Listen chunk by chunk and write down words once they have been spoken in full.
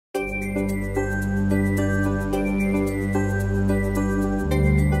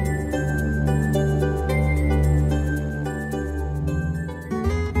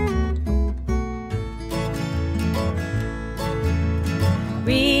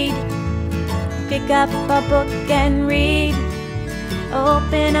Pick up a book and read.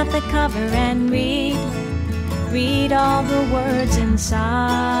 Open up the cover and read. Read all the words inside.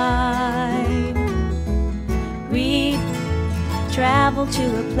 Read. Travel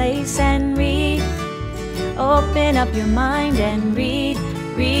to a place and read. Open up your mind and read.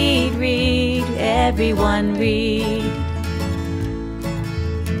 Read, read, everyone read.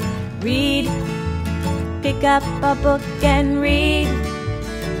 Read. Pick up a book and read.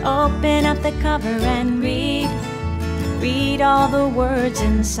 Open up the cover and read. Read all the words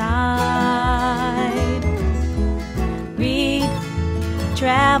inside. Read.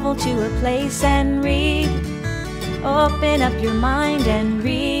 Travel to a place and read. Open up your mind and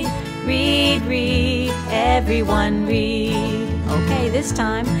read. Read, read, everyone read. Okay, this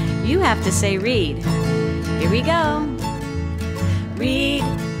time you have to say read. Here we go. Read.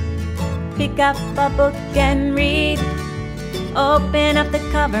 Pick up a book and read. Open up the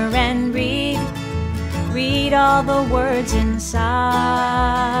cover and read. Read all the words inside.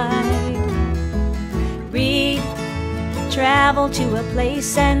 Read. Travel to a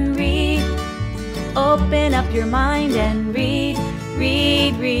place and read. Open up your mind and read.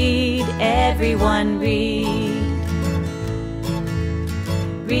 Read, read, everyone read.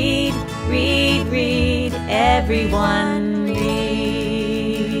 Read, read, read, everyone read.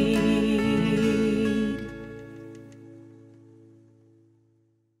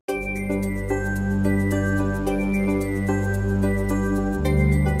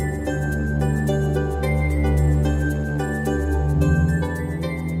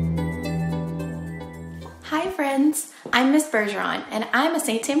 Hi friends, I'm Miss Bergeron and I'm a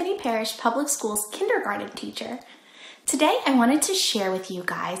St. Tammany Parish Public Schools kindergarten teacher. Today I wanted to share with you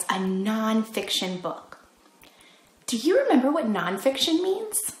guys a nonfiction book. Do you remember what nonfiction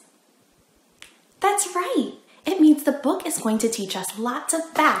means? That's right, it means the book is going to teach us lots of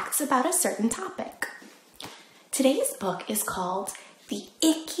facts about a certain topic. Today's book is called the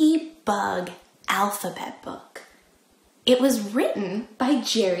Icky Bug Alphabet Book. It was written by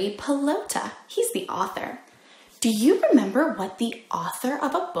Jerry Pelota. He's the author. Do you remember what the author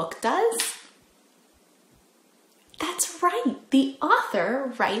of a book does? That's right, the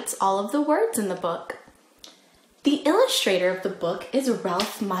author writes all of the words in the book. The illustrator of the book is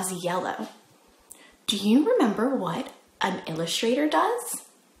Ralph Mazziello. Do you remember what an illustrator does?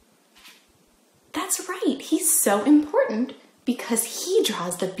 That's right, he's so important because he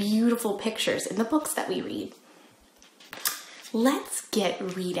draws the beautiful pictures in the books that we read. Let's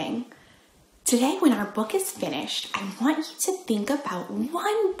get reading. Today, when our book is finished, I want you to think about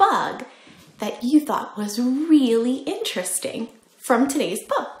one bug that you thought was really interesting from today's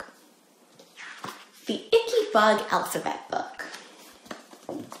book. The Icky Bug Alphabet Book.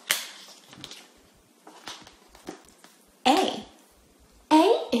 A.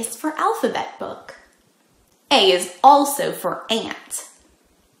 A is for alphabet book. A is also for ant.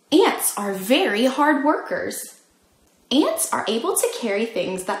 Ants are very hard workers. Ants are able to carry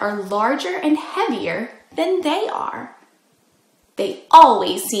things that are larger and heavier than they are. They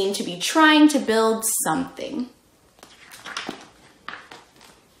always seem to be trying to build something.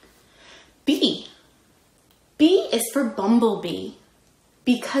 B. B is for bumblebee.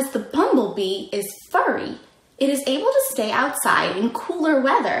 Because the bumblebee is furry, it is able to stay outside in cooler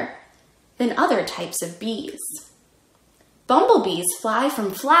weather than other types of bees. Bumblebees fly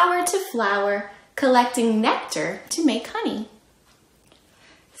from flower to flower, collecting nectar to make honey.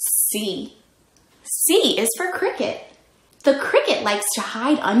 C. C is for cricket. The cricket likes to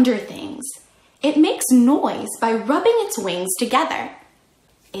hide under things. It makes noise by rubbing its wings together.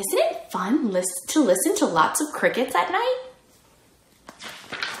 Isn't it fun to listen to lots of crickets at night?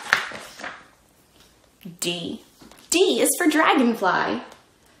 D. D is for dragonfly.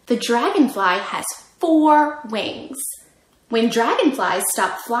 The dragonfly has 4 wings. When dragonflies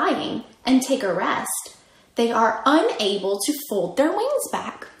stop flying and take a rest, they are unable to fold their wings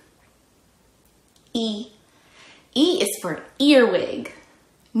back. E. E is for earwig.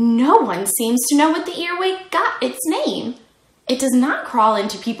 No one seems to know what the earwig got its name. It does not crawl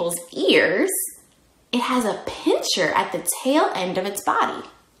into people's ears. It has a pincher at the tail end of its body.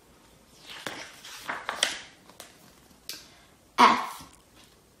 F.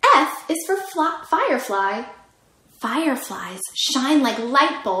 F is for firefly. Fireflies shine like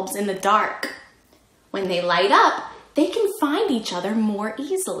light bulbs in the dark. When they light up, they can find each other more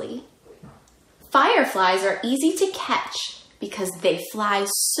easily. Fireflies are easy to catch because they fly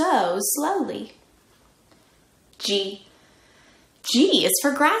so slowly. G. G is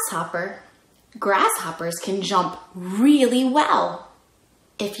for grasshopper. Grasshoppers can jump really well.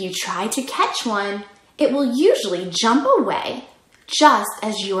 If you try to catch one, it will usually jump away, just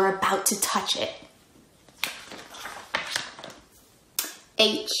as you are about to touch it.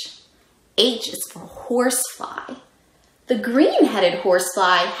 H. H is for horsefly. The green-headed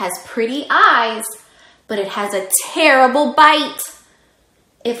horsefly has pretty eyes, but it has a terrible bite.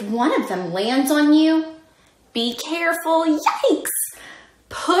 If one of them lands on you, be careful, yikes!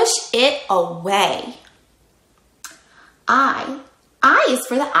 Push it away. I is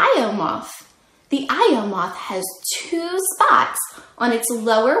for the Io moth. The Io moth has 2 spots on its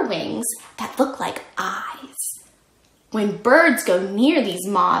lower wings that look like eyes. When birds go near these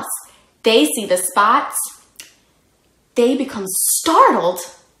moths, they see the spots. They become startled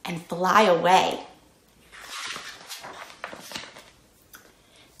and fly away.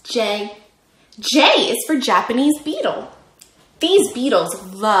 J. J is for Japanese beetle. These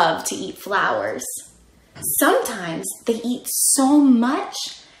beetles love to eat flowers. Sometimes they eat so much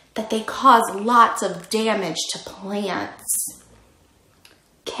that they cause lots of damage to plants.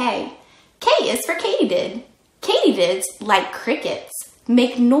 K. K is for katydid. Katydids, like crickets,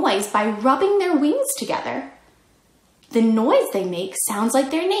 make noise by rubbing their wings together. The noise they make sounds like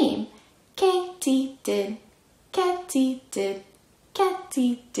their name. Katydid, katydid,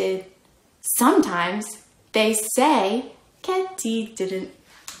 katydid. Sometimes they say katydidn't.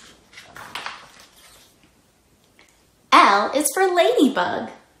 L is for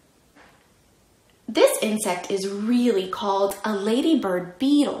ladybug. This insect is really called a ladybird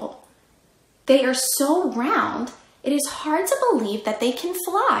beetle. They are so round, it is hard to believe that they can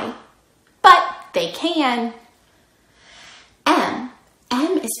fly, but they can. M.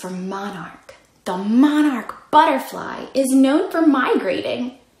 M is for monarch. The monarch butterfly is known for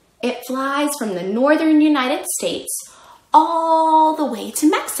migrating. It flies from the northern United States all the way to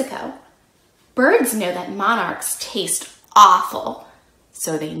Mexico. Birds know that monarchs taste awful,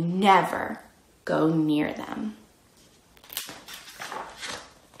 so they never go near them.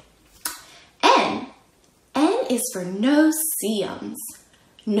 N. N is for no-see-ums.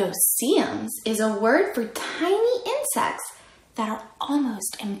 No-see-ums is a word for tiny insects that are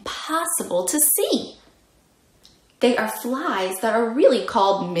almost impossible to see. They are flies that are really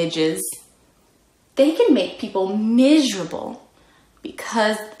called midges. They can make people miserable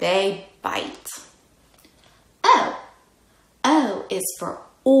because they bite. O. O is for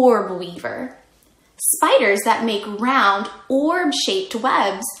orb weaver. Spiders that make round orb-shaped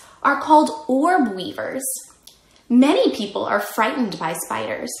webs are called orb weavers. Many people are frightened by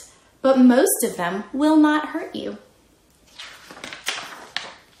spiders, but most of them will not hurt you.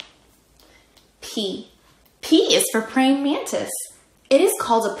 P. P is for praying mantis. It is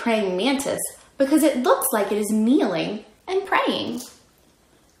called a praying mantis because it looks like it is kneeling and praying.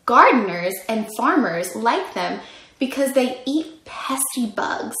 Gardeners and farmers like them because they eat pesky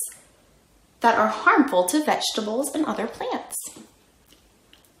bugs that are harmful to vegetables and other plants.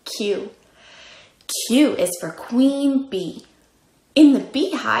 Q. Q is for queen bee. In the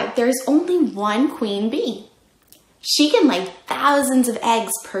beehive, there is only one queen bee. She can lay thousands of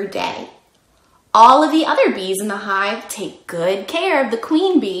eggs per day. All of the other bees in the hive take good care of the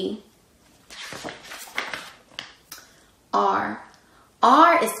queen bee. R.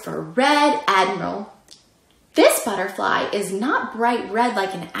 R is for red admiral. This butterfly is not bright red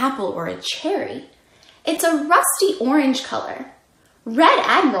like an apple or a cherry. It's a rusty orange color. Red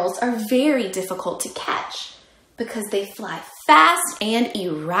admirals are very difficult to catch because they fly fast and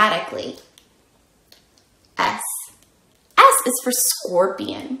erratically. S. S is for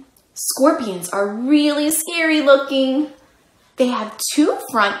scorpion. Scorpions are really scary looking. They have 2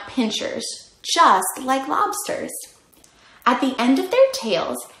 front pinchers, just like lobsters. At the end of their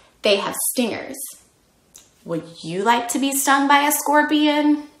tails, they have stingers. Would you like to be stung by a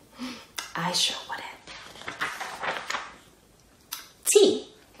scorpion? I sure wouldn't. T.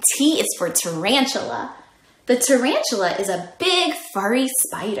 T is for tarantula. The tarantula is a big furry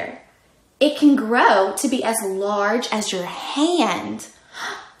spider. It can grow to be as large as your hand.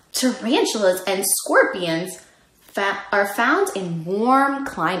 Tarantulas and scorpions are found in warm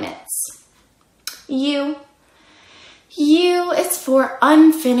climates. U. U is for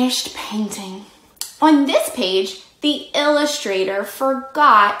unfinished painting. On this page, the illustrator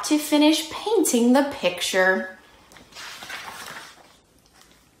forgot to finish painting the picture.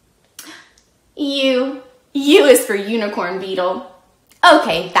 U. U is for unicorn beetle.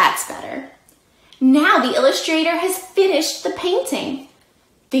 Okay, that's better. Now the illustrator has finished the painting.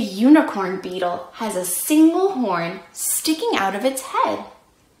 The unicorn beetle has a single horn sticking out of its head.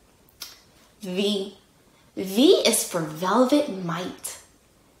 V. V is for velvet mite.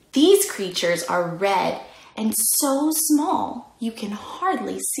 These creatures are red and so small you can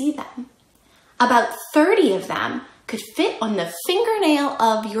hardly see them. About 30 of them could fit on the fingernail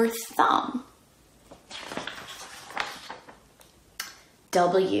of your thumb.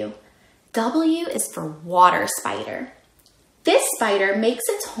 W. W is for water spider. This spider makes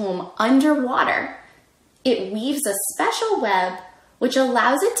its home underwater. It weaves a special web which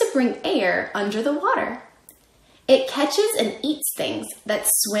allows it to bring air under the water. It catches and eats things that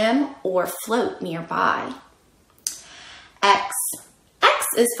swim or float nearby. X. X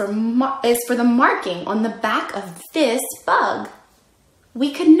is for the marking on the back of this bug.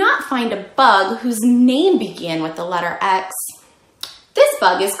 We could not find a bug whose name began with the letter X. This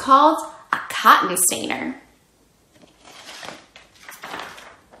bug is called a cotton stainer.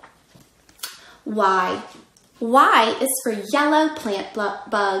 Y. Y is for yellow plant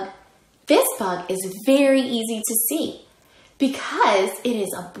bug. This bug is very easy to see because it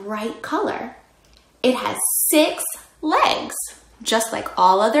is a bright color. It has 6 legs, just like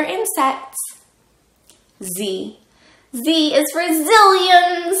all other insects. Z. Z is for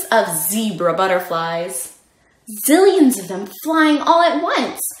zillions of zebra butterflies. Zillions of them flying all at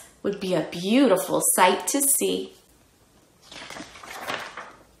once would be a beautiful sight to see.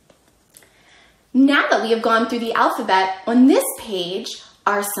 Now that we have gone through the alphabet, on this page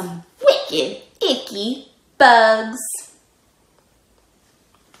are some wicked, icky bugs.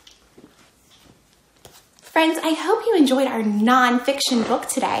 Friends, I hope you enjoyed our nonfiction book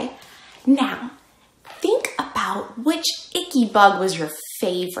today. Now, think about which icky bug was your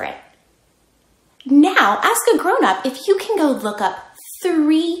favorite. Now, ask a grown-up if you can go look up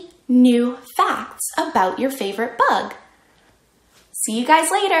 3 new facts about your favorite bug. See you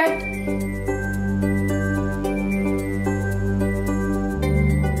guys later.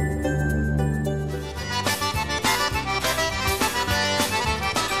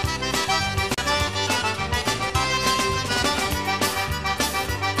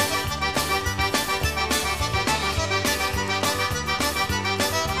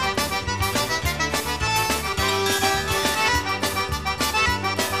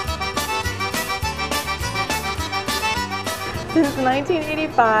 Since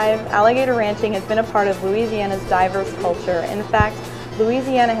 1985, alligator ranching has been a part of Louisiana's diverse culture. In fact,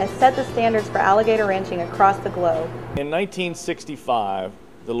 Louisiana has set the standards for alligator ranching across the globe. In 1965,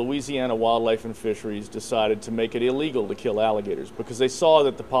 the Louisiana Wildlife and Fisheries decided to make it illegal to kill alligators because they saw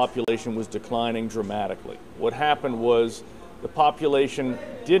that the population was declining dramatically. What happened was the population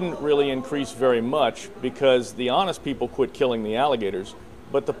didn't really increase very much because the honest people quit killing the alligators,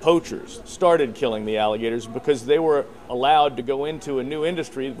 but the poachers started killing the alligators because they were allowed to go into a new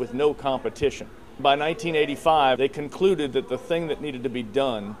industry with no competition. By 1985, they concluded that the thing that needed to be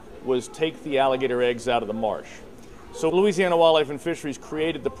done was take the alligator eggs out of the marsh. So Louisiana Wildlife and Fisheries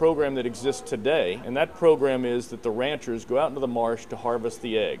created the program that exists today, and that program is that the ranchers go out into the marsh to harvest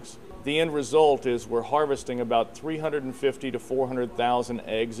the eggs. The end result is we're harvesting about 350 to 400,000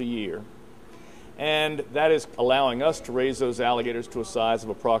 eggs a year. And that is allowing us to raise those alligators to a size of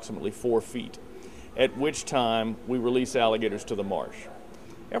approximately 4 feet, at which time we release alligators to the marsh.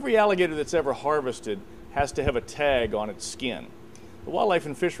 Every alligator that's ever harvested has to have a tag on its skin. The Wildlife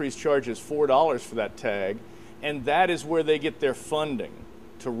and Fisheries charges $4 for that tag, and that is where they get their funding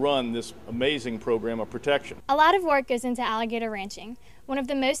to run this amazing program of protection. A lot of work goes into alligator ranching. One of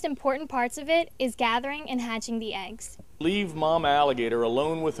the most important parts of it is gathering and hatching the eggs. Leave mama alligator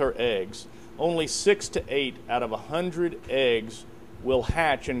alone with her eggs. Only 6 to 8 out of 100 eggs will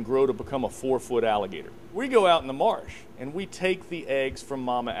hatch and grow to become a 4-foot alligator. We go out in the marsh and we take the eggs from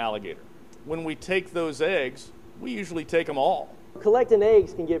mama alligator. When we take those eggs, we usually take them all. Collecting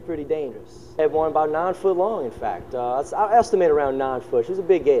eggs can get pretty dangerous. I had one about 9 foot long, in fact. I estimate around 9 foot. She was a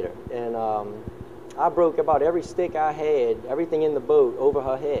big gator. And I broke about every stick I had, everything in the boat, over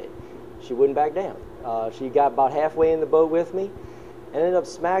her head. She wouldn't back down. She got about halfway in the boat with me and ended up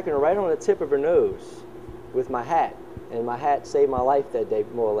smacking her right on the tip of her nose with my hat. And my hat saved my life that day,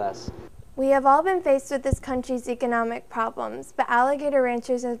 more or less. We have all been faced with this country's economic problems, but alligator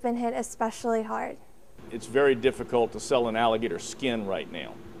ranchers have been hit especially hard. It's very difficult to sell an alligator skin right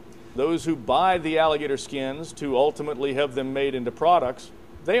now. Those who buy the alligator skins to ultimately have them made into products,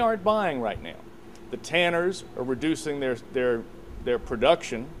 they aren't buying right now. The tanners are reducing their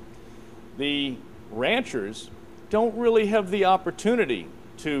production. The ranchers don't really have the opportunity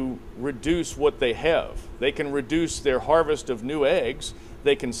to reduce what they have. They can reduce their harvest of new eggs.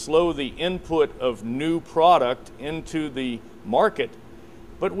 They can slow the input of new product into the market.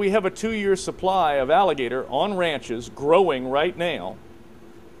 But we have a 2-year supply of alligator on ranches growing right now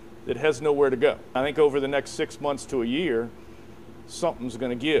that has nowhere to go. I think over the next 6 months to a year, something's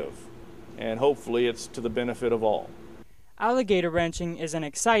going to give, and hopefully it's to the benefit of all. Alligator ranching is an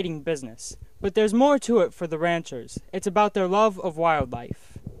exciting business. But there's more to it for the ranchers. It's about their love of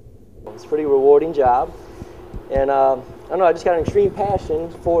wildlife. It's a pretty rewarding job, and I don't know, I just got an extreme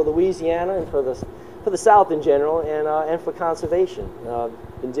passion for Louisiana and for the South in general, and for conservation.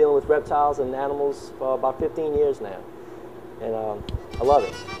 Been dealing with reptiles and animals for about 15 years now, and I love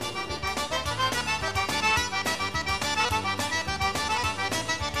it.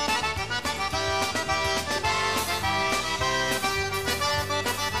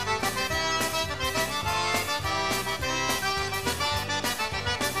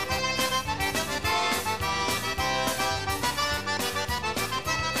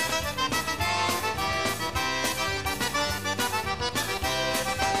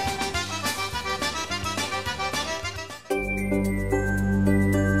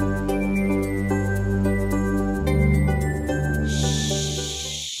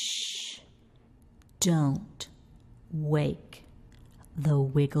 Don't wake the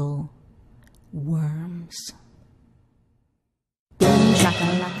wiggle worms. Boom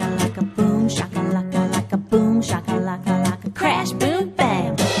shakalaka laka, boom shakalaka laka, boom shakalaka laka, crash boom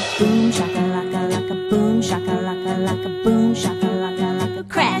bam. Boom shakalaka laka, boom shakalaka laka, boom shakalaka laka,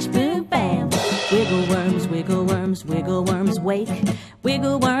 crash boom bam. Wiggle worms, wiggle worms, wiggle worms wake.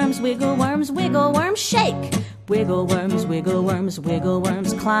 Wiggle worms, wiggle worms, wiggle worms shake. Wiggle worms, wiggle worms, wiggle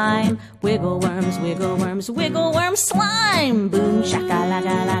worms climb. Wiggle worms, wiggle worms, wiggle worms slime. Boom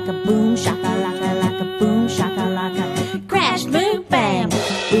shakalaka laka, boom shakalaka laka, boom shakalaka, crash boom bam.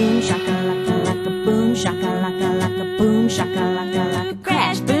 Boom shakalaka laka, boom shakalaka laka, boom shakalaka laka,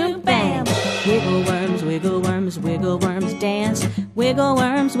 crash boom bam. Wiggle worms, wiggle worms, wiggle worms dance. Wiggle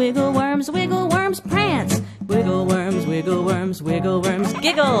worms, wiggle worms, wiggle worms prance. Wiggle worms, wiggle worms, wiggle worms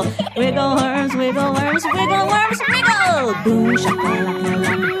giggle. Wiggle worms, wiggle worms, wiggle worms wriggle. Boom shakalaka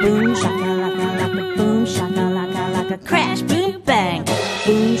laka, boom shakalaka laka, boom shakalaka laka, crash boom bang.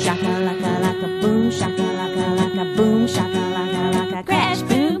 Boom shakalaka laka, boom shakalaka laka, boom shakalaka laka, crash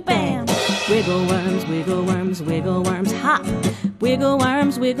boom bam. Wiggle worms, wiggle worms, wiggle worms hop. Wiggle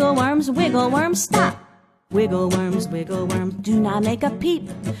worms, wiggle worms, wiggle worms stop. Wiggle worms, do not make a peep.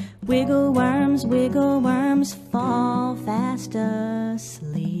 Wiggle worms, fall fast asleep.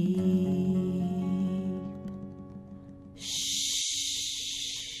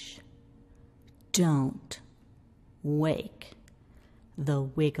 Shh. Don't wake the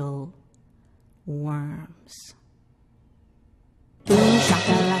wiggle worms. Boom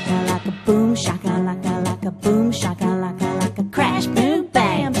shakalaka laka, boom shakalaka laka, boom shakalaka laka, crash boom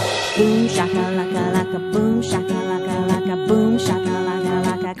bam. Boom shakalaka laka, boom shakalaka laka, boom shakalaka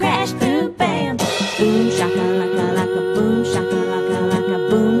laka, crash boom bam. Boom shakalaka laka, boom shakalaka laka,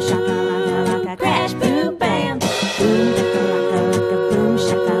 boom shakalaka laka, crash boom bam. Boom shakalaka laka, boom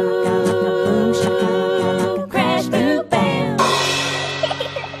shakalaka laka, boom shakalaka laka, crash boom bam.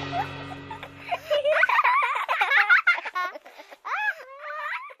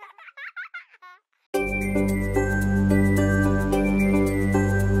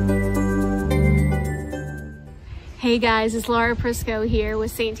 Hey guys, it's Laura Prisco here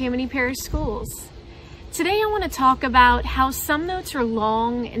with St. Tammany Parish Schools. Today I want to talk about how some notes are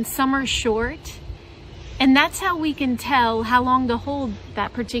long and some are short, and that's how we can tell how long to hold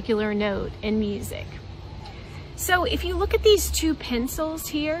that particular note in music. So if you look at these two pencils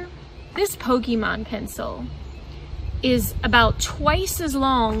here, this Pokemon pencil is about twice as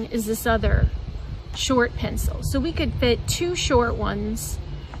long as this other short pencil. So we could fit two short ones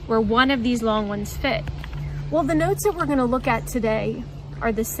where one of these long ones fit. Well, the notes that we're going to look at today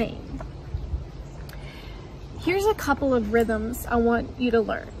are the same. Here's a couple of rhythms I want you to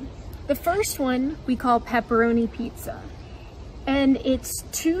learn. The first one we call pepperoni pizza, and it's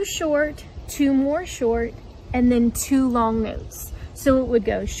two short, two more short, and then two long notes. So it would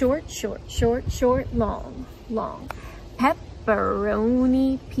go short, short, short, short, long, long.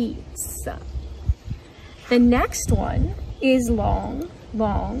 Pepperoni pizza. The next one is long,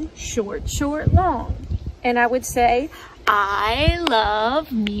 long, short, short, long. And I would say, I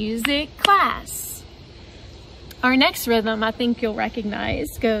love music class. Our next rhythm, I think you'll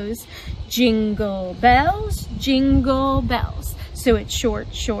recognize, goes jingle bells, jingle bells. So it's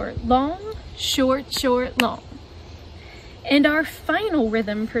short, short, long, short, short, long. And our final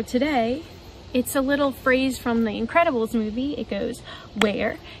rhythm for today, it's a little phrase from the Incredibles movie. It goes,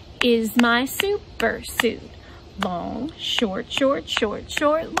 where is my super suit? Long, short, short, short,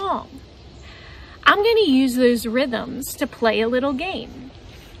 short, long. I'm going to use those rhythms to play a little game.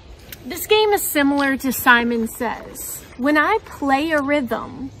 This game is similar to Simon Says. When I play a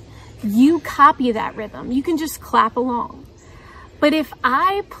rhythm, you copy that rhythm. You can just clap along. But if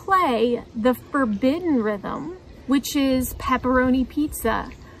I play the forbidden rhythm, which is pepperoni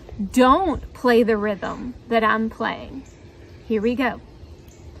pizza, Don't play the rhythm that I'm playing. Here we go.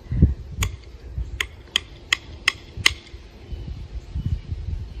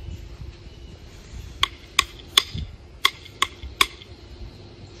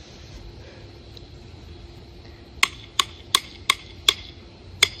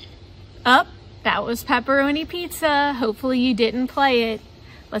 Up, that was pepperoni pizza. Hopefully you didn't play it.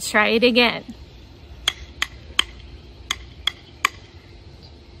 Let's try it again.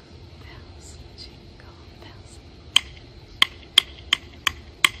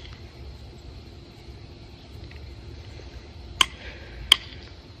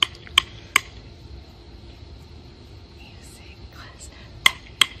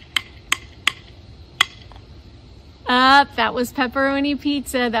 Up, that was pepperoni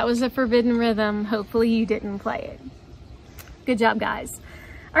pizza. That was a forbidden rhythm. Hopefully you didn't play it. Good job, guys.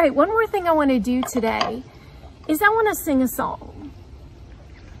 All right, one more thing I want to do today is I want to sing a song.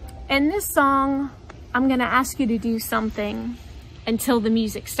 And this song, I'm going to ask you to do something until the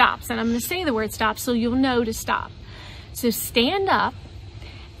music stops. And I'm going to say the word stop so you'll know to stop. So stand up.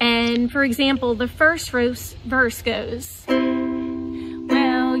 And for example, the first verse goes,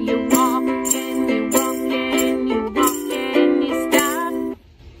 well, you walk and you walk and you walk and you stop.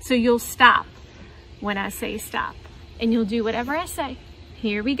 So you'll stop when I say stop. And you'll do whatever I say.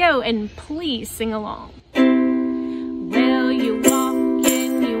 Here we go. And please sing along. Well, you walk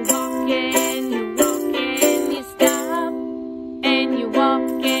and you walk and you walk and you stop. And you walk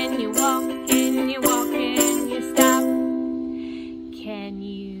and you walk and you walk and you stop. Can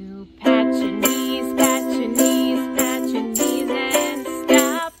you pat your knees, pat your knees, pat your knees and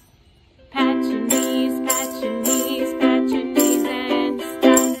stop? Pat your knees, pat your knees, pat your knees and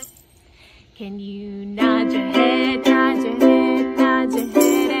stop. Can you nod your head, nod your head, nod your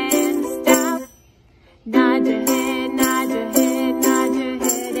head and stop? Nod your head, nod your head, nod your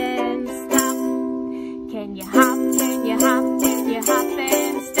head and stop. Can you hop, can you hop, can you hop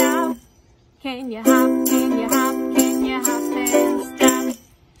and stop? Can you hop, can you hop, can you hop and stop?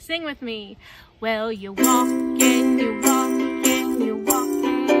 Sing with me. Well, you walk and you walk and you walk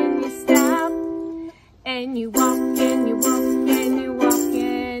and you stop. And you walk and you walk and you walk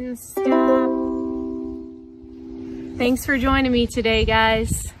and stop. Thanks for joining me today,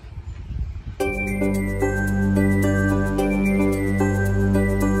 guys.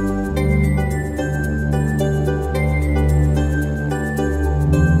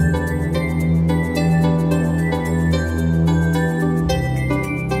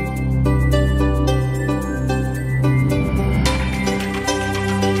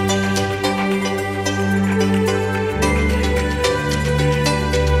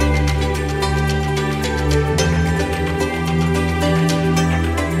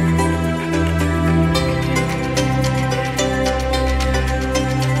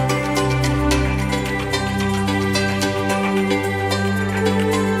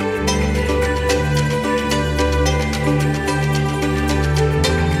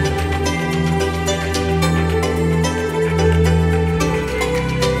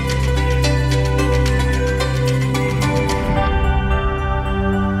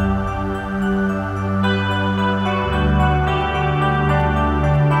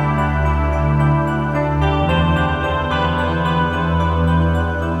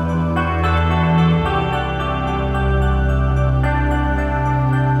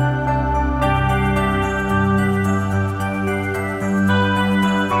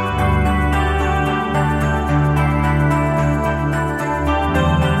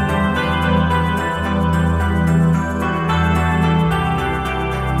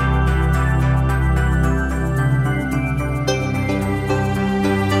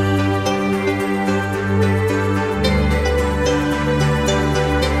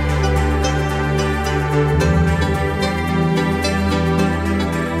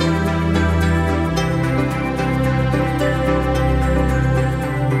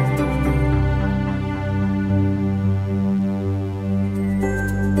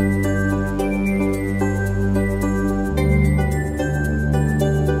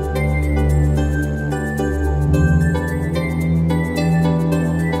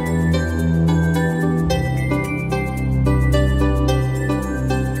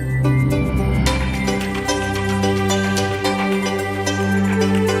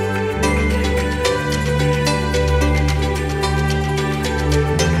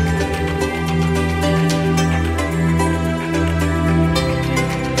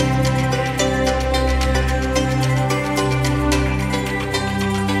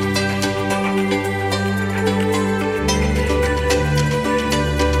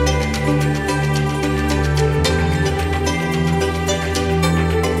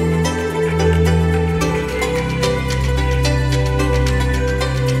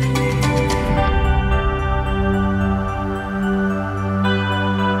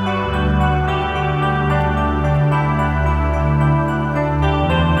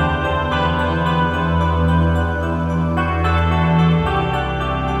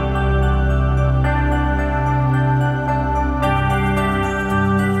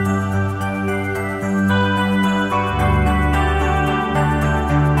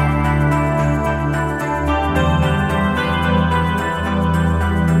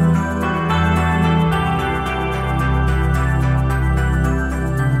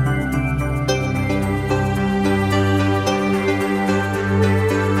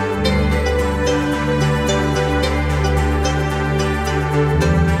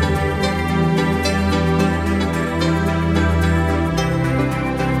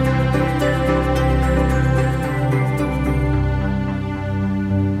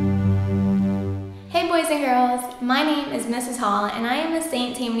 Mrs. Hall, and I am a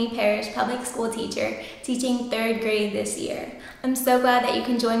St. Tammany Parish public school teacher teaching 3rd grade this year. I'm so glad that you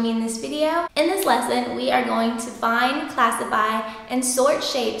can join me in this video. In this lesson, we are going to find, classify, and sort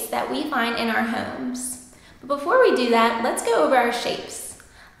shapes that we find in our homes. But before we do that, let's go over our shapes.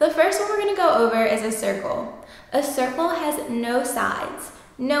 The first one we're going to go over is a circle. A circle has no sides,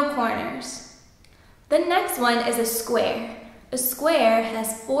 no corners. The next one is a square. A square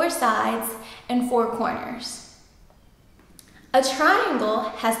has 4 sides and 4 corners. A triangle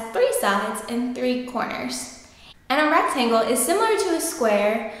has 3 sides and 3 corners. And a rectangle is similar to a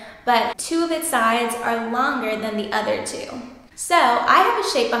square, but 2 of its sides are longer than the other 2. So I have a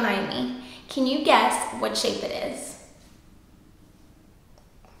shape behind me. Can you guess what shape it is?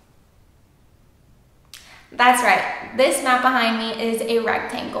 That's right, this map behind me is a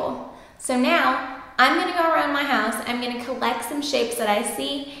rectangle. So now, I'm gonna go around my house, I'm gonna collect some shapes that I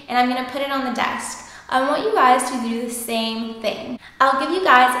see, and I'm gonna put it on the desk. I want you guys to do the same thing. I'll give you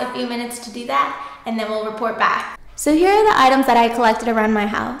guys a few minutes to do that, and then we'll report back. So here are the items that I collected around my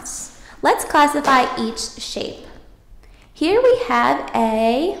house. Let's classify each shape. Here we have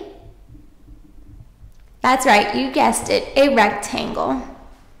that's right, you guessed it, a rectangle.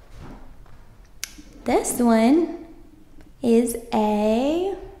 This one is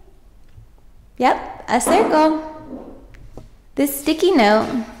a circle. This sticky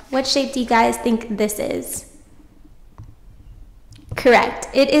note, what shape do you guys think this is? Correct,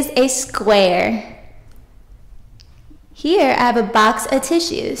 it is a square. Here I have a box of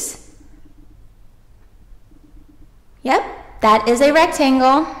tissues. Yep, that is a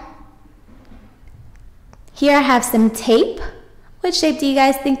rectangle. Here I have some tape. What shape do you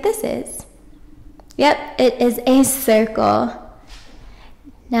guys think this is? Yep, it is a circle.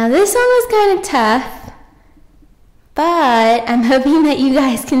 Now this one was kind of tough, but I'm hoping that you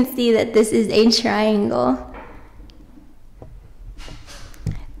guys can see that this is a triangle.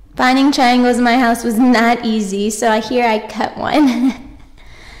 Finding triangles in my house was not easy, so here I cut one.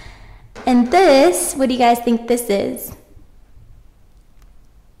 And this, what do you guys think this is?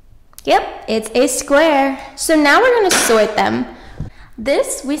 Yep, it's a square. So now we're going to sort them.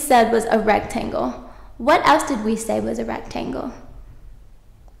 This we said was a rectangle. What else did we say was a rectangle?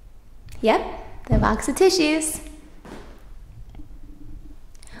 Yep, the box of tissues.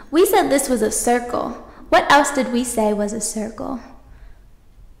 We said this was a circle. What else did we say was a circle?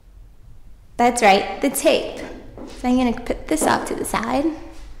 That's right, the tape. So I'm going to put this off to the side.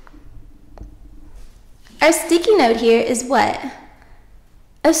 Our sticky note here is what?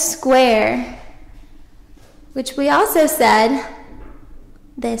 A square, which we also said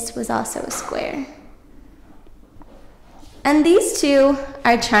this was also a square. And these two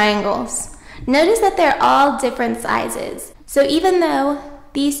are triangles. Notice that they're all different sizes. So even though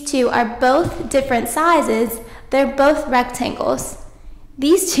these two are both different sizes, they're both rectangles.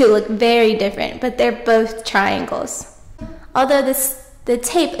 These two look very different, but they're both triangles. Although the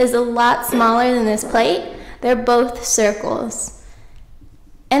tape is a lot smaller than this plate, they're both circles.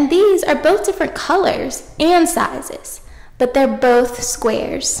 And these are both different colors and sizes, but they're both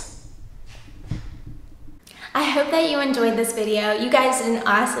squares. I hope that you enjoyed this video. You guys did an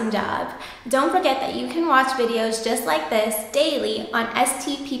awesome job. Don't forget that you can watch videos just like this daily on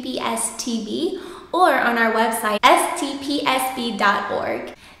STPPS TV or on our website, stpsb.org.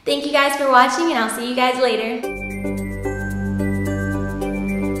 Thank you guys for watching, and I'll see you guys later.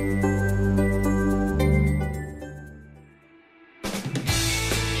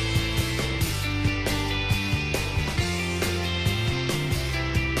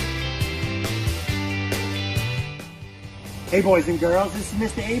 Hey boys and girls, this is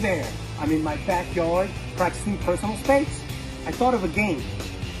Mr. A-Bear. I'm in my backyard practicing personal space. I thought of a game.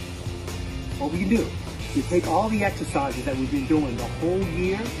 What we can do, you take all the exercises that we've been doing the whole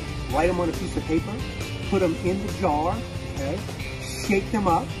year, write them on a piece of paper, put them in the jar, okay? Shake them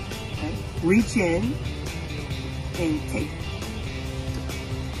up, okay? Reach in and take it.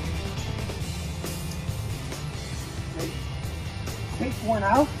 Okay? Take one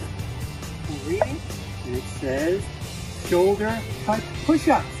out and read it, and it says shoulder touch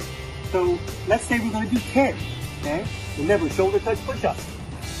push-ups. So let's say we're going to do 10, okay? Remember, shoulder touch push-ups.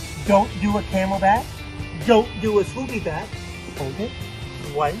 Don't do a camel back. Don't do a swoopy back. Hold it.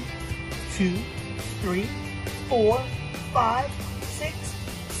 1, 2, 3, 4, 5, 6,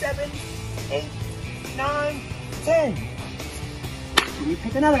 7, 8, 9, 10. Let me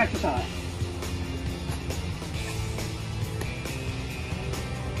pick another exercise.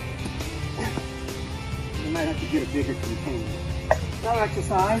 You might have to get a bigger container. Another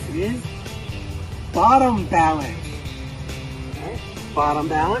exercise is bottom balance. Okay. Bottom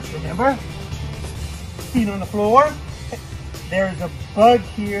balance, remember? Feet on the floor. There's a bug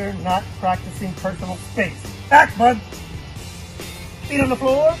here not practicing personal space. Back, bug. Feet on the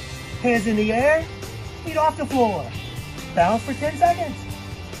floor, hands in the air, feet off the floor. Balance for 10 seconds.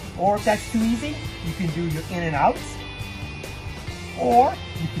 Or if that's too easy, you can do your in and outs. Or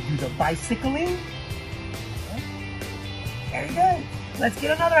you can do the bicycling. Very good. Let's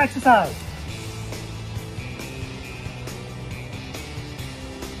get another exercise.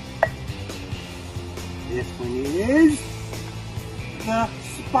 This one is the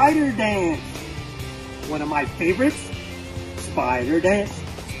spider dance. One of my favorites. Spider dance,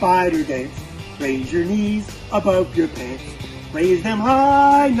 spider dance. Raise your knees above your pants. Raise them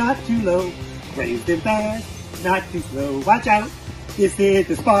high, not too low. Raise them fast, not too slow. Watch out. This is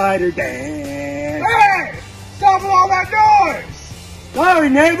the spider dance. Hey! Stop all that noise! Sorry,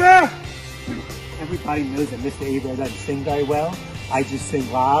 neighbor. Everybody knows that Mr. Abel doesn't sing very well. I just sing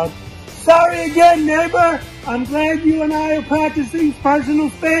loud. Sorry again, neighbor. I'm glad you and I are practicing personal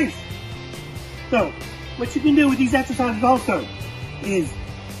space. So, what you can do with these exercises also is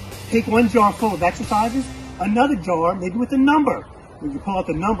take one jar full of exercises, another jar, maybe with a number. When you pull out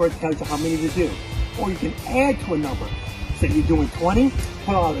the number, it tells you how many to do. Or you can add to a number. Say you're doing 20,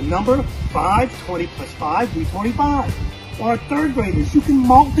 pull out a number, 5, 20 plus 5, do 25. Or third graders, you can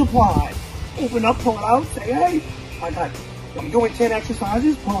multiply. Open up, pull out, say, hey, I'm doing 10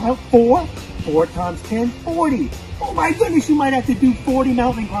 exercises, pull out 4. 4 times 10, 40. Oh my goodness, you might have to do 40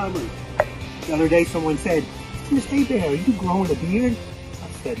 mountain climbers. The other day someone said, Mr. Bear, are you growing a beard? I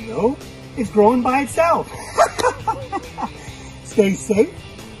said, no, it's growing by itself. Stay safe,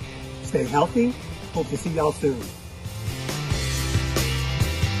 stay healthy. Hope to see y'all soon.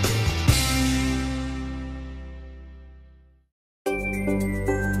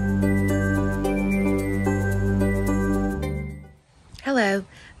 Hello,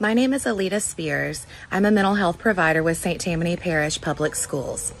 my name is Alita Spears. I'm a mental health provider with St. Tammany Parish Public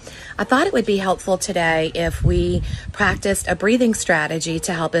Schools. I thought it would be helpful today if we practiced a breathing strategy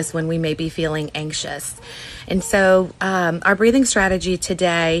to help us when we may be feeling anxious. And so our breathing strategy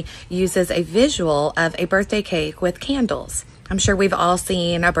today uses a visual of a birthday cake with candles. I'm sure we've all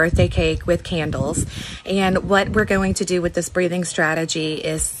seen a birthday cake with candles. And what we're going to do with this breathing strategy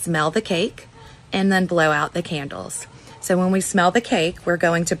is smell the cake and then blow out the candles. So when we smell the cake, we're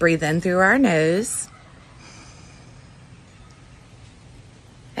going to breathe in through our nose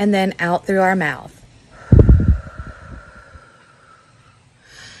and then out through our mouth.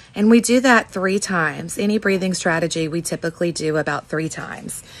 And we do that 3 times. Any breathing strategy we typically do about 3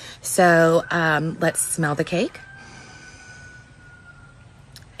 times. So let's smell the cake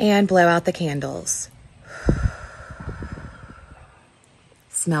and blow out the candles.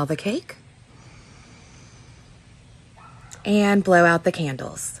 Smell the cake and blow out the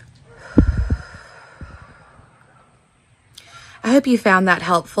candles. I hope you found that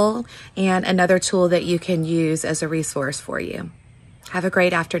helpful and another tool that you can use as a resource for you. Have a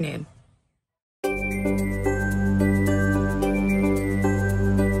great afternoon.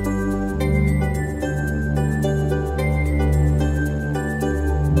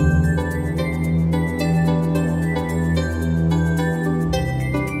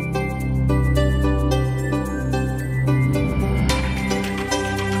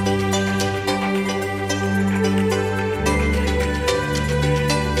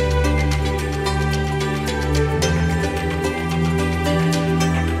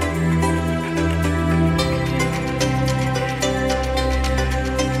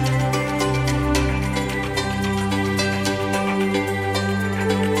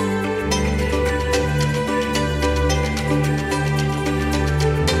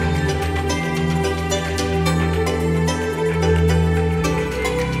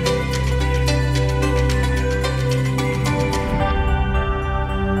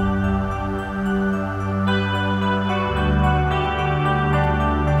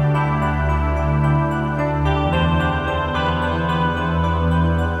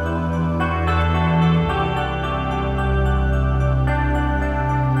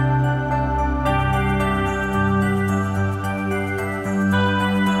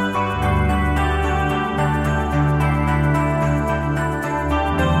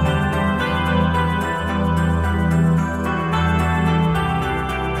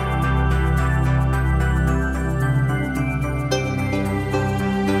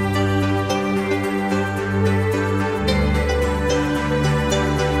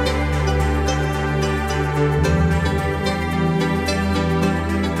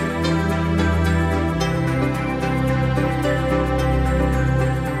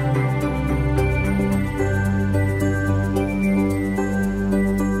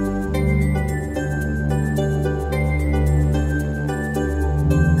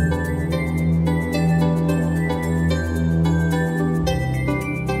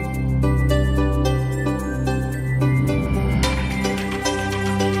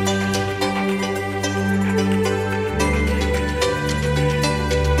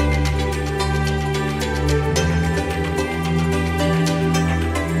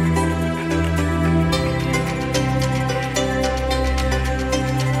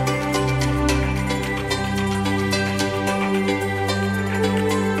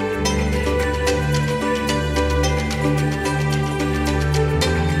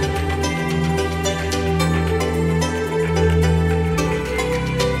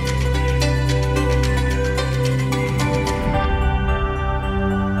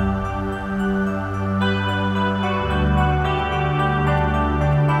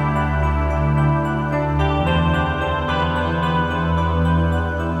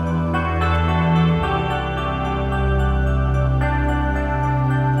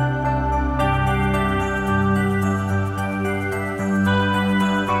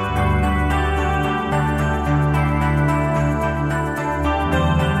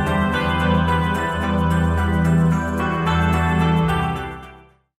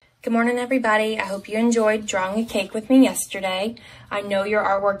 Good morning, everybody. I hope you enjoyed drawing a cake with me yesterday. I know your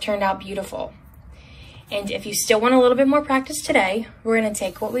artwork turned out beautiful. And if you still want a little bit more practice today, we're going to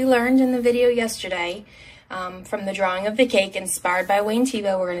take what we learned in the video yesterday from the drawing of the cake inspired by Wayne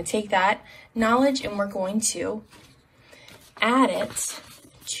Thiebaud. We're going to take that knowledge and we're going to add it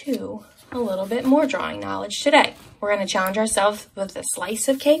to a little bit more drawing knowledge today. We're going to challenge ourselves with a slice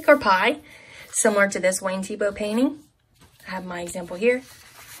of cake or pie, similar to this Wayne Thiebaud painting. I have my example here.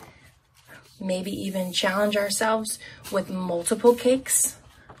 Maybe even challenge ourselves with multiple cakes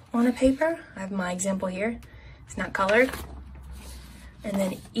on a paper. I have my example here. It's not colored. And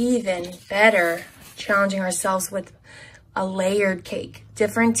then even better, challenging ourselves with a layered cake,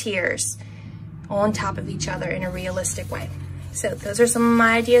 different tiers on top of each other in a realistic way. So those are some of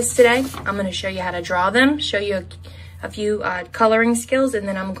my ideas today. I'm going to show you how to draw them, show you a few coloring skills, and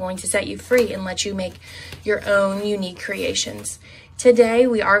then I'm going to set you free and let you make your own unique creations. Today,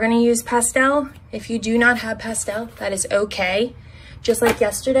 we are going to use pastel. If you do not have pastel, that is okay. Just like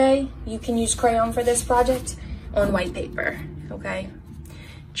yesterday, you can use crayon for this project on white paper, okay?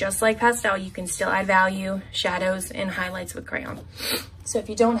 Just like pastel, you can still add value, shadows, and highlights with crayon. So if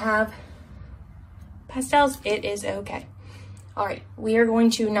you don't have pastels, it is okay. All right, we are going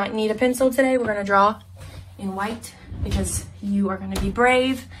to not need a pencil today. We're going to draw in white because you are going to be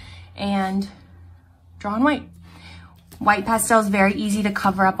brave and draw in white. White pastel is very easy to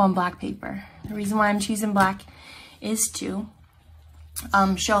cover up on black paper. The reason why I'm choosing black is to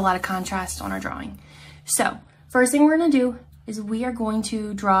show a lot of contrast on our drawing. So first thing we're going to do is we are going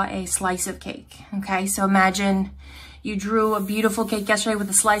to draw a slice of cake. Okay, so imagine you drew a beautiful cake yesterday with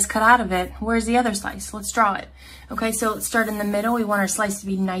a slice cut out of it. Where's the other slice? Let's draw it. Okay, so let's start in the middle. We want our slice to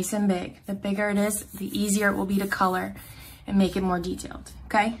be nice and big. The bigger it is, the easier it will be to color and make it more detailed.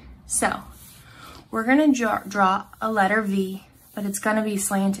 Okay, so we're going to draw a letter V, but it's going to be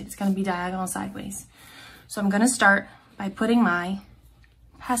slanted. It's going to be diagonal sideways. So I'm going to start by putting my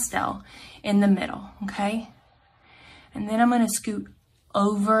pastel in the middle, okay? And then I'm going to scoot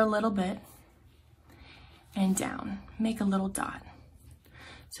over a little bit and down, make a little dot.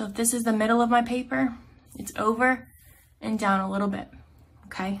 So if this is the middle of my paper, it's over and down a little bit,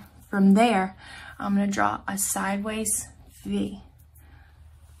 okay? From there, I'm going to draw a sideways V.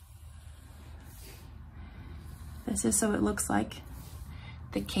 This is so it looks like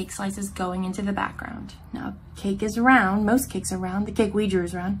the cake slice is going into the background. Now, cake is round. Most cakes are round. The cake we drew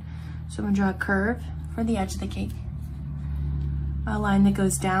is round. So I'm going to draw a curve for the edge of the cake. A line that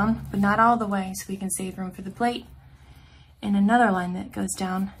goes down, but not all the way, so we can save room for the plate. And another line that goes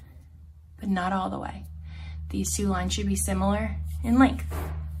down, but not all the way. These two lines should be similar in length.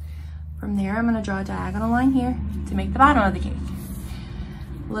 From there, I'm going to draw a diagonal line here to make the bottom of the cake.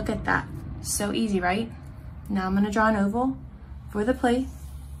 Look at that. So easy, right? Now I'm going to draw an oval for the plate.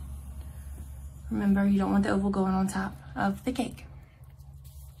 Remember, you don't want the oval going on top of the cake.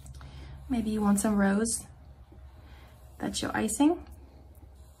 Maybe you want some rows that show icing.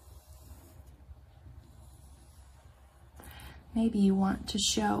 Maybe you want to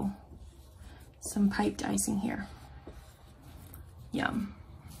show some piped icing here. Yum.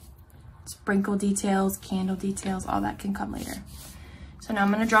 Sprinkle details, candle details, all that can come later. So now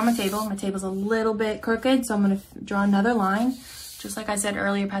I'm going to draw my table. My table's a little bit crooked, so I'm going to draw another line. Just like I said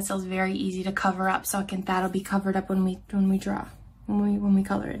earlier, pastel is very easy to cover up, so that'll be covered up when we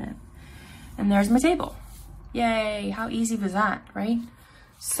color it in. And there's my table. Yay! How easy was that, right?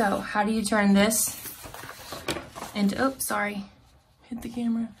 So how do you turn this into? Oops, sorry, hit the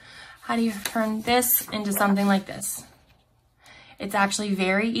camera. How do you turn this into something like this? It's actually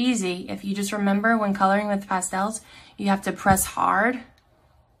very easy. If you just remember when coloring with pastels, you have to press hard.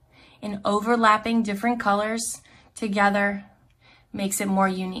 And overlapping different colors together makes it more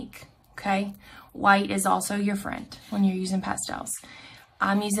unique, okay? White is also your friend when you're using pastels.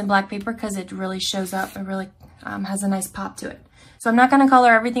 I'm using black paper because it really shows up. It really has a nice pop to it. So I'm not going to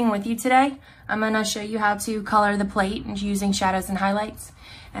color everything with you today. I'm going to show you how to color the plate using shadows and highlights.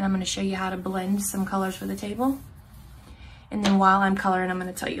 And I'm going to show you how to blend some colors for the table. And then while I'm coloring, I'm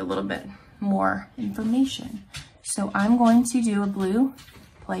going to tell you a little bit more information. So I'm going to do a blue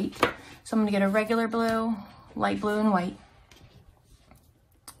plate. So I'm going to get a regular blue, light blue, and white.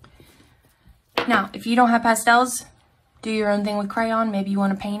 Now, if you don't have pastels, do your own thing with crayon. Maybe you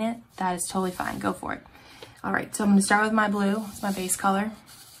want to paint it. That is totally fine. Go for it. All right, so I'm going to start with my blue. It's my base color.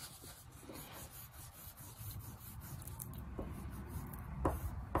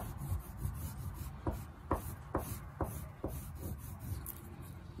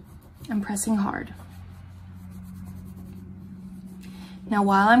 I'm pressing hard. Now,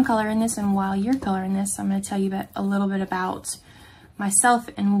 while I'm coloring this and while you're coloring this, I'm going to tell you a little bit about myself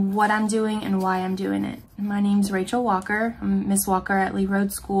and what I'm doing and why I'm doing it. My name's Rachel Walker. I'm Miss Walker at Lee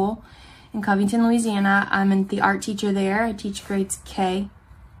Road School in Covington, Louisiana. I'm the art teacher there. I teach grades K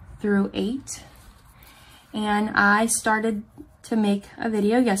through 8. And I started to make a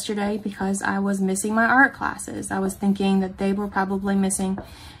video yesterday because I was missing my art classes. I was thinking that they were probably missing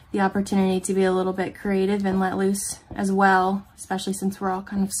the opportunity to be a little bit creative and let loose as well, especially since we're all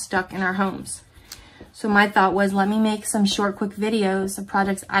kind of stuck in our homes. So my thought was, let me make some short, quick videos of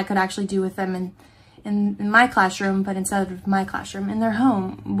projects I could actually do with them in my classroom, but instead of my classroom, in their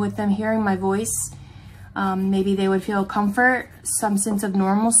home, with them hearing my voice. Maybe they would feel comfort, some sense of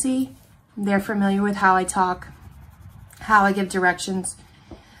normalcy. They're familiar with how I talk, how I give directions,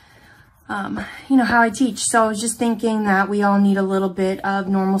 you know, how I teach. So I was just thinking that we all need a little bit of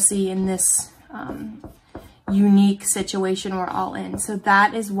normalcy in this unique situation we're all in. So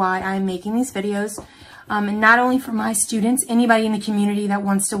that is why I'm making these videos. And not only for my students, anybody in the community that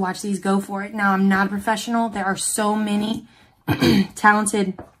wants to watch these, go for it. Now, I'm not a professional. There are so many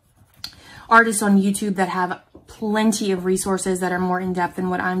talented artists on YouTube that have plenty of resources that are more in-depth than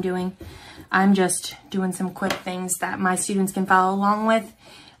what I'm doing. I'm just doing some quick things that my students can follow along with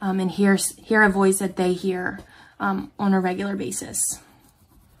and hear a voice that they hear on a regular basis.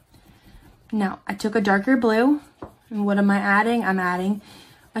 Now, I took a darker blue, and what am I adding? I'm adding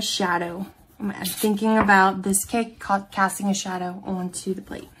a shadow. I'm thinking about this cake, casting a shadow onto the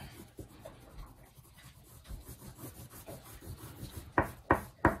plate.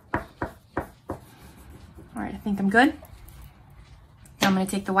 All right, I think I'm good. Now I'm gonna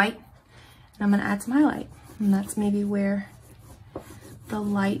take the white and I'm gonna add some highlight. And that's maybe where the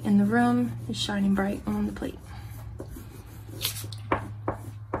light in the room is shining bright on the plate.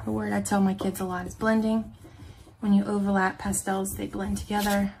 The word I tell my kids a lot is blending. When you overlap pastels, they blend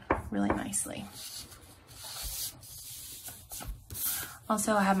together really nicely.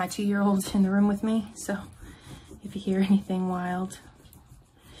 Also, I have my 2-year-old in the room with me, so if you hear anything wild,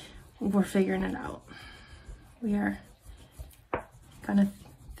 we're figuring it out. We are gonna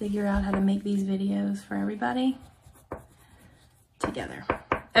figure out how to make these videos for everybody together.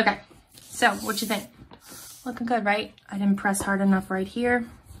 Okay, so what you think? Looking good, right? I didn't press hard enough right here.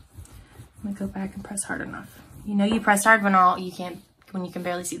 I'm gonna go back and press hard enough. You know you press hard when you can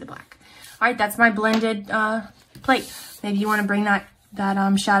barely see the black. All right, that's my blended plate. Maybe you want to bring that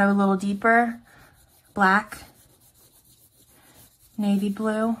shadow a little deeper. Black, navy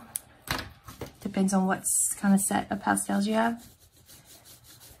blue. Depends on what kind of set of pastels you have.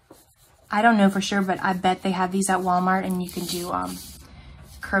 I don't know for sure, but I bet they have these at Walmart, and you can do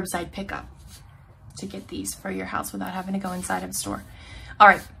curbside pickup to get these for your house without having to go inside of a store. All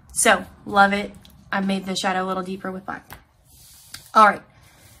right, so love it. I made the shadow a little deeper with black. All right,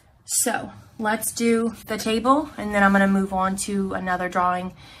 so let's do the table, and then I'm gonna move on to another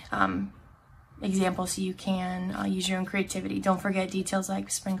drawing example so you can use your own creativity. Don't forget details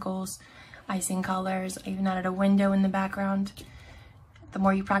like sprinkles, icing colors. I even added a window in the background. The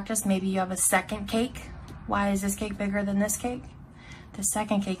more you practice, maybe you have a second cake. Why is this cake bigger than this cake? The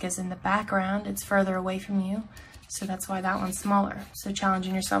second cake is in the background. It's further away from you. So that's why that one's smaller. So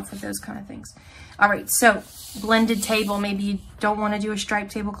challenging yourself with those kind of things. All right, so blended table. Maybe you don't want to do a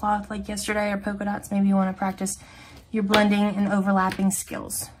striped tablecloth like yesterday or polka dots. Maybe you want to practice your blending and overlapping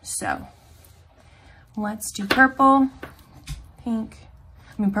skills. So let's do purple, pink.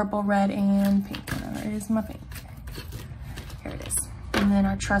 I mean purple, red, and pink. There is my pink. Here it is. And then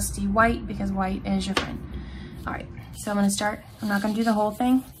our trusty white, because white is your friend. All right, so I'm gonna start. I'm not gonna do the whole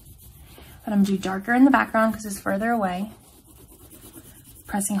thing, but I'm gonna do darker in the background because it's further away.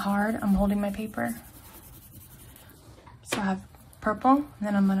 Pressing hard, I'm holding my paper. So I have purple, and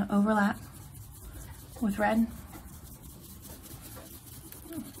then I'm gonna overlap with red.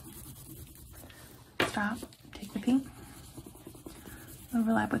 Stop, take the pink,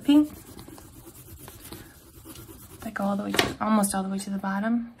 overlap with pink. That go all the way to, almost all the way to the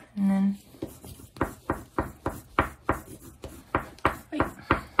bottom, and then wait.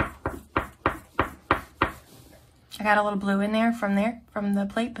 I got a little blue in there from the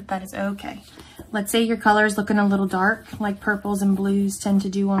plate, but that is okay. Let's say your color is looking a little dark, like purples and blues tend to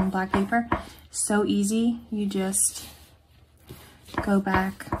do on black paper. So easy, you just go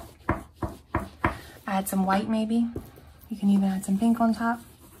back, add some white maybe. You can even add some pink on top.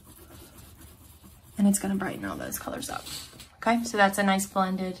 And it's gonna brighten all those colors up. Okay, so that's a nice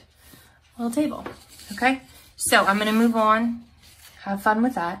blended little table. Okay, so I'm gonna move on. Have fun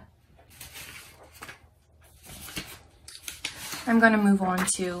with that. I'm gonna move on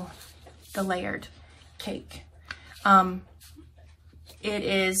to the layered cake. It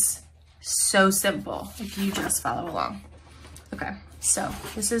is so simple if you just follow along. Okay, So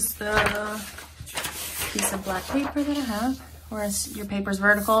this is the piece of black paper that I have, whereas your paper's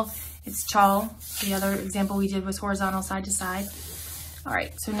vertical, it's chawl. The other example we did was horizontal side to side. All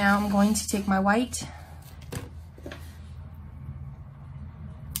right, so now I'm going to take my white,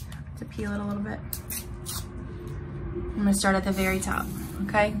 to peel it a little bit. I'm gonna start at the very top,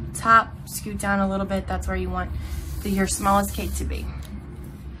 okay? Top, scoot down a little bit, that's where you want your smallest cake to be.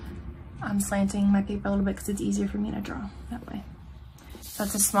 I'm slanting my paper a little bit because it's easier for me to draw that way. So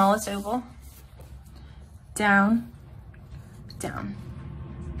that's the smallest oval. Down, down.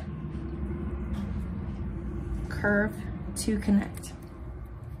 Curve to connect.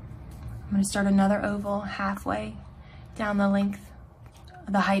 I'm gonna start another oval halfway down the length,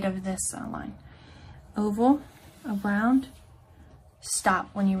 the height of this line. Oval, around, stop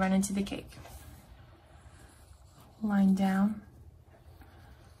when you run into the cake. Line down,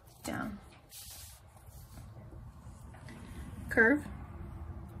 down. Curve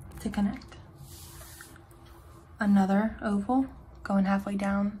to connect. Another oval, going halfway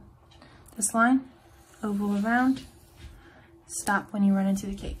down this line. Oval around, stop when you run into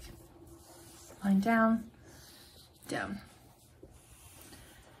the cake. Line down, down.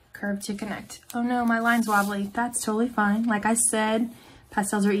 Curve to connect. Oh no, my line's wobbly. That's totally fine. Like I said,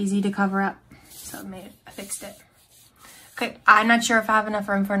 pastels are easy to cover up, so I fixed it. Okay, I'm not sure if I have enough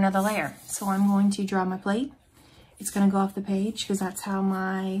room for another layer, so I'm going to draw my plate. It's gonna go off the page because that's how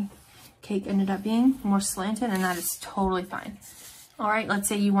my cake ended up being, more slanted, and that is totally fine. All right, let's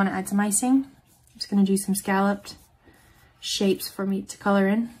say you wanna add some icing. I'm just gonna do some scalloped shapes for me to color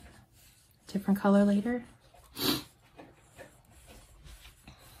in. Different color later.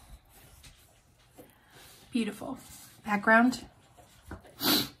 Beautiful. Background.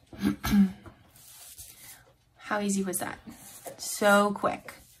 How easy was that? So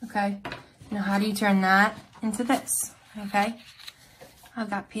quick, okay? Now how do you turn that into this, okay? I've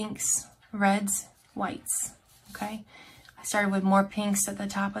got pinks, reds, whites, okay? I started with more pinks at the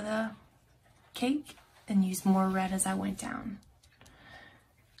top of the cake and used more red as I went down.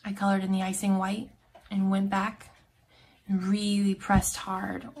 I colored in the icing white and went back and really pressed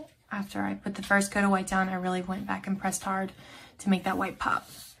hard. After I put the first coat of white down, I really went back and pressed hard to make that white pop.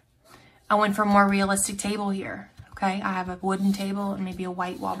 I went for a more realistic table here, okay? I have a wooden table and maybe a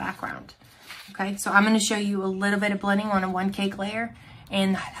white wall background, okay? So I'm gonna show you a little bit of blending on a one cake layer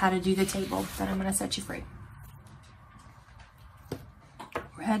and how to do the table, then I'm gonna set you free.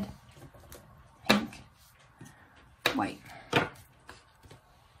 Red, pink, white.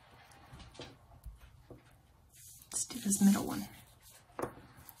 Let's do this middle one.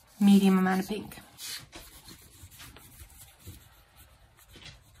 Medium amount of pink.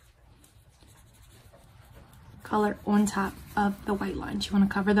 Color on top of the white lines. You want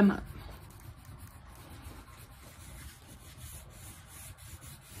to cover them up.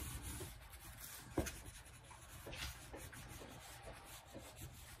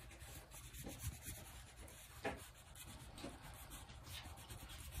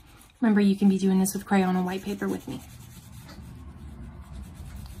 Remember, you can be doing this with crayon and white paper with me.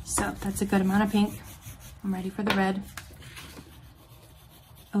 So that's a good amount of pink. I'm ready for the red.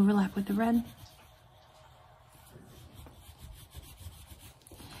 Overlap with the red.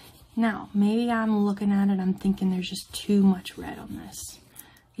 Now, maybe I'm looking at it, I'm thinking there's just too much red on this.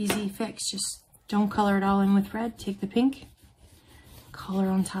 Easy fix, just don't color it all in with red. Take the pink, color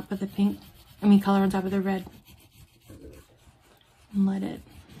on top of the pink, color on top of the red. And let it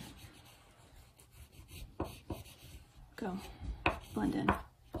go, blend in.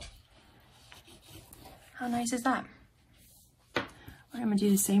 How nice is that? All right, I'm gonna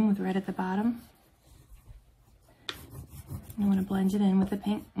do the same with red at the bottom. You want to blend it in with the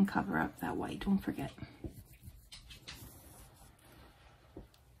pink and cover up that white, don't forget.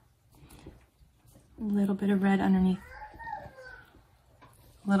 A little bit of red underneath.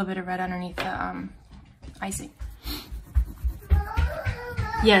 A little bit of red underneath the icing.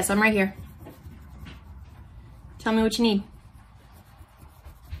 Yes, I'm right here. Tell me what you need.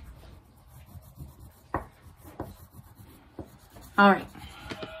 All right.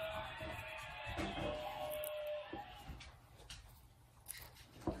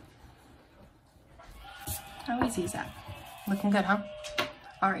 How easy is that? Looking good, huh?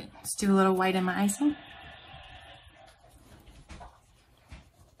 All right, let's do a little white in my icing.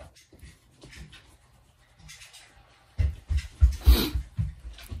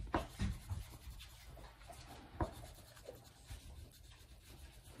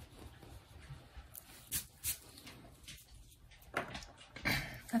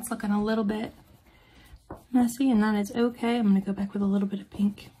 That's looking a little bit messy, and that is okay. I'm gonna go back with a little bit of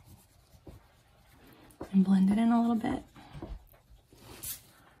pink and blend it in a little bit.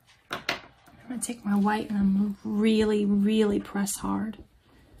 gonna take my white and I'm gonna really, really press hard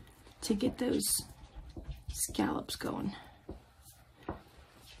to get those scallops going.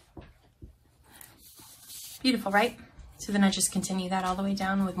 Beautiful, right? So then I just continue that all the way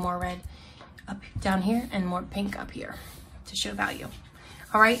down with more red up down here and more pink up here to show value.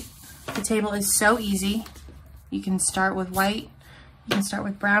 All right, the table is so easy. You can start with white, you can start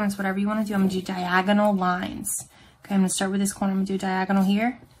with brown, it's whatever you wanna do. I'm gonna do diagonal lines. Okay, I'm gonna start with this corner, I'm gonna do a diagonal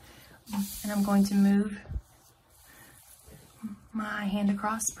here, and I'm going to move my hand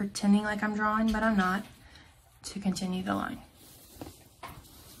across, pretending like I'm drawing, but I'm not, to continue the line.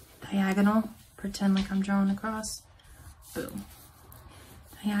 Diagonal, pretend like I'm drawing across, boom.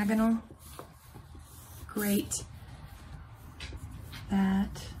 Diagonal, great.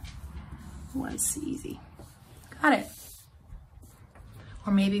 That was easy. Got it.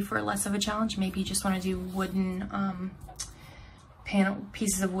 Or maybe for less of a challenge, maybe you just want to do wooden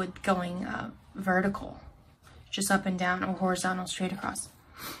pieces of wood going vertical, just up and down, or horizontal, straight across.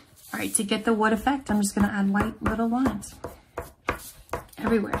 All right, to get the wood effect, I'm just going to add white little lines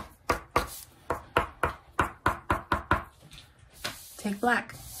everywhere. Take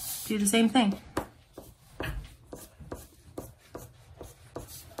black, do the same thing.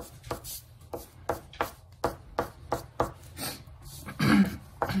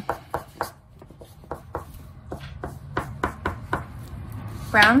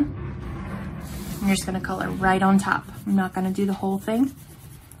 Brown, I'm just going to color right on top. I'm not going to do the whole thing.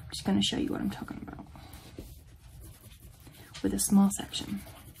 I'm just going to show you what I'm talking about with a small section.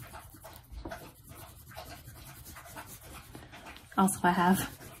 Also, I have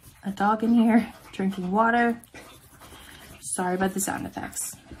a dog in here drinking water. Sorry about the sound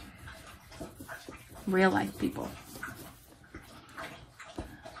effects. Real life, people.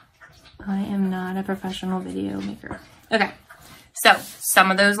 I am not a professional video maker. Okay. So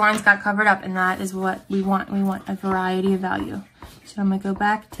some of those lines got covered up, and that is what we want. We want a variety of value. So I'm gonna go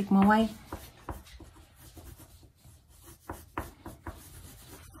back, take my white.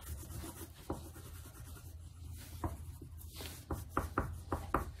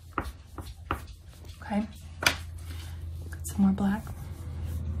 Okay, got some more black.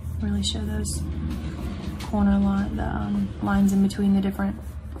 Really show those corner lines in between the different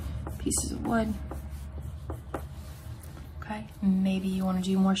pieces of wood. Okay, maybe you want to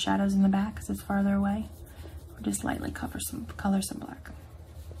do more shadows in the back because it's farther away, or just lightly color some black.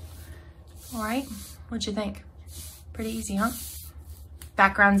 All right, what'd you think? Pretty easy, huh?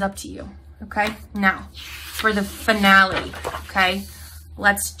 Background's up to you. Okay, now for the finale. Okay,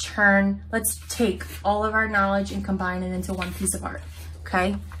 let's take all of our knowledge and combine it into one piece of art.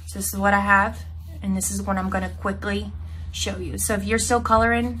 Okay, so this is what I have, and this is what I'm going to quickly show you. So if you're still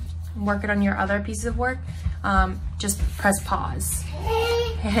coloring, working on your other pieces of work, just press pause.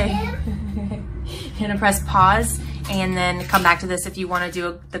 Hey. You're gonna press pause and then come back to this if you want to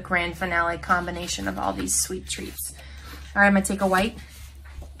do the grand finale combination of all these sweet treats. All right, I'm gonna take a white.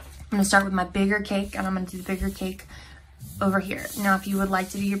 I'm gonna start with my bigger cake, and I'm gonna do the bigger cake over here. Now, if you would like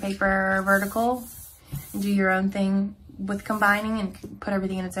to do your paper vertical and do your own thing with combining and put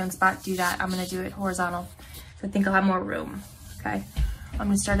everything in its own spot, do that. I'm gonna do it horizontal, so I think I'll have more room. Okay, I'm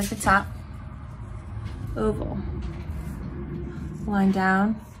gonna start at the top. Oval, line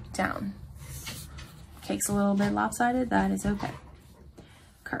down, down. Cake's a little bit lopsided, that is okay.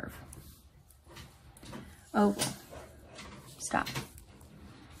 Curve, oval, stop,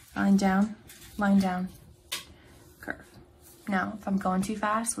 line down, curve. Now, if I'm going too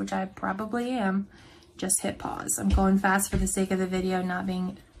fast, which I probably am, just hit pause. I'm going fast for the sake of the video not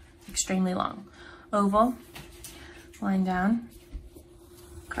being extremely long. Oval, line down,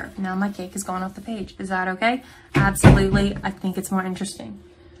 curve. Now my cake is going off the page. Is that okay? Absolutely. I think it's more interesting.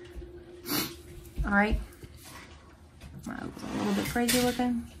 All right. That was a little bit crazy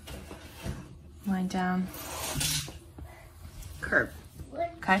looking. Line down, curve.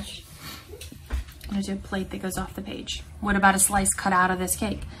 Okay. I'm gonna do a plate that goes off the page. What about a slice cut out of this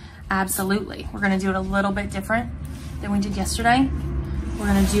cake? Absolutely. We're gonna do it a little bit different than we did yesterday. We're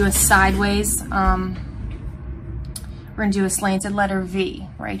gonna do a sideways, we're gonna do a slanted letter V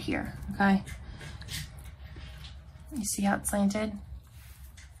right here, okay? You see how it's slanted?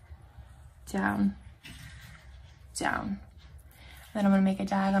 Down, down. Then I'm gonna make a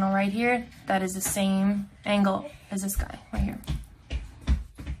diagonal right here. That is the same angle as this guy right here.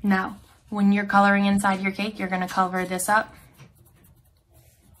 Now, when you're coloring inside your cake, you're gonna cover this up,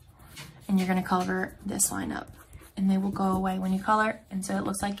 and you're gonna cover this line up, and they will go away when you color, and so it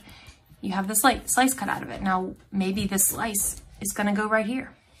looks like you have the slice cut out of it. Now, maybe this slice is gonna go right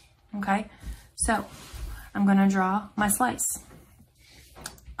here, okay? So, I'm gonna draw my slice.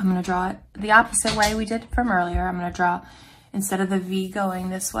 I'm gonna draw it the opposite way we did from earlier. I'm gonna draw, instead of the V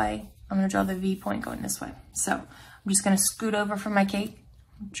going this way, I'm gonna draw the V point going this way. So I'm just gonna scoot over from my cake,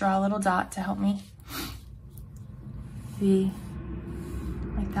 draw a little dot to help me. V,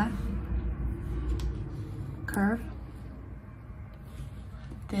 like that. Curve.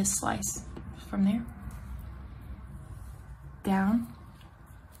 This slice from there. Down.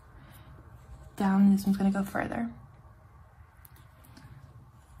 Down, this one's gonna go further.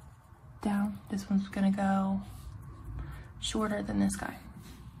 Down, this one's gonna go shorter than this guy.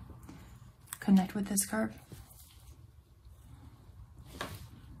 Connect with this curve.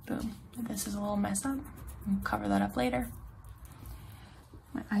 Boom. This is a little messed up. I'll cover that up later.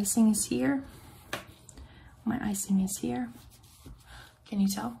 My icing is here. My icing is here. Can you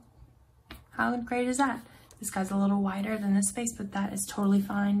tell? How great is that? This guy's a little wider than this face, but that is totally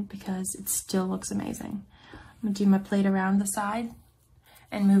fine because it still looks amazing. I'm gonna do my plate around the side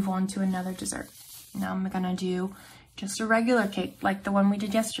and move on to another dessert. Now I'm gonna do just a regular cake like the one we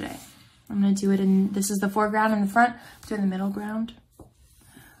did yesterday. I'm gonna do it in, this is the foreground in the front, do the middle ground.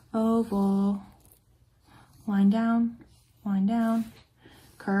 Oval, line down,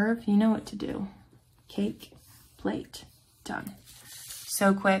 curve, you know what to do. Cake, plate, done.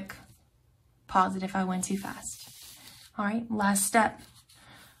 So quick, pause it if I went too fast. All right, last step.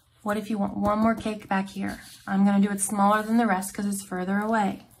 What if you want one more cake back here? I'm gonna do it smaller than the rest because it's further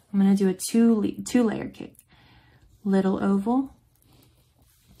away. I'm gonna do a two-layer cake. Little oval,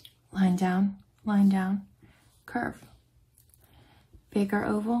 line down, curve. Bigger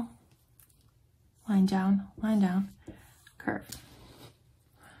oval, line down, curve.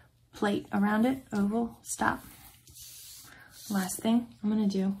 Plate around it, oval, stop. Last thing I'm gonna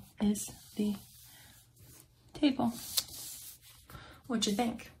do is the table. What'd you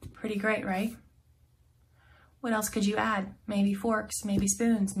think? Pretty great, right? What else could you add? Maybe forks, maybe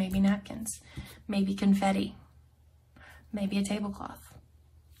spoons, maybe napkins, maybe confetti, maybe a tablecloth,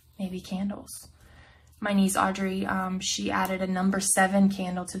 maybe candles. My niece Audrey, she added a number 7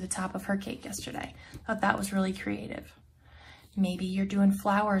 candle to the top of her cake yesterday. Thought that was really creative. Maybe you're doing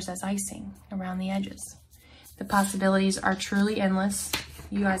flowers as icing around the edges. The possibilities are truly endless.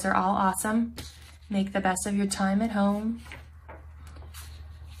 You guys are all awesome. Make the best of your time at home.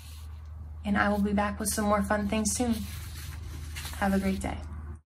 And I will be back with some more fun things soon. Have a great day.